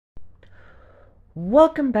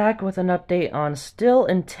Welcome back with an update on still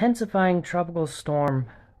intensifying tropical storm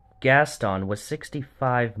Gaston with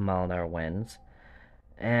 65-mile-an-hour winds,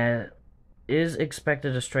 and is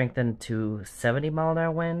expected to strengthen to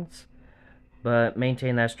 70-mile-an-hour winds, but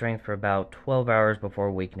maintain that strength for about 12 hours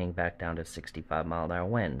before weakening back down to 65-mile-an-hour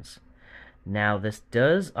winds. Now, this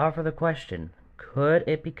does offer the question, could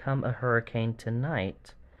it become a hurricane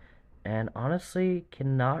tonight? And honestly,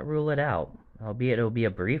 cannot rule it out. Albeit it'll be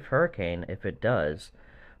a brief hurricane if it does,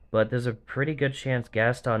 but there's a pretty good chance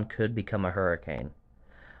Gaston could become a hurricane.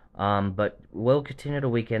 But will continue to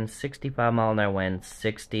weaken, 65-mile-an-hour winds,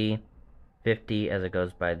 60, 50 as it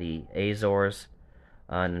goes by the Azores,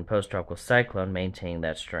 and then post-tropical cyclone maintaining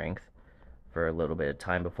that strength for a little bit of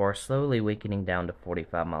time before slowly weakening down to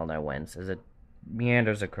 45-mile-an-hour winds as it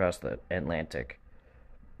meanders across the Atlantic.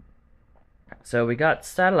 So we got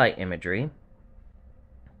satellite imagery.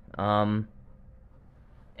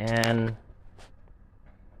 And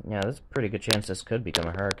yeah, there's a pretty good chance this could become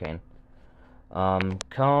a hurricane.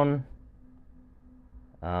 Cone.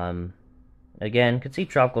 Again, could see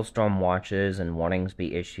tropical storm watches and warnings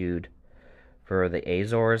be issued for the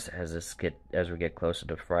Azores as we get closer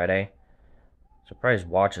to Friday. Surprised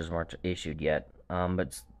watches weren't issued yet.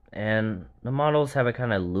 And the models have it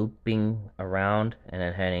kind of looping around and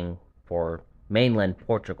then heading for mainland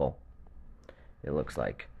Portugal, it looks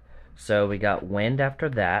like. So we got wind after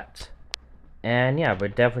that. And yeah, we're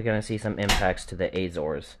definitely going to see some impacts to the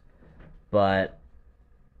Azores. But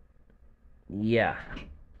yeah.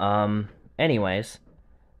 Anyways,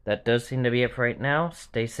 that does seem to be it for right now.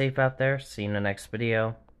 Stay safe out there. See you in the next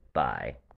video. Bye.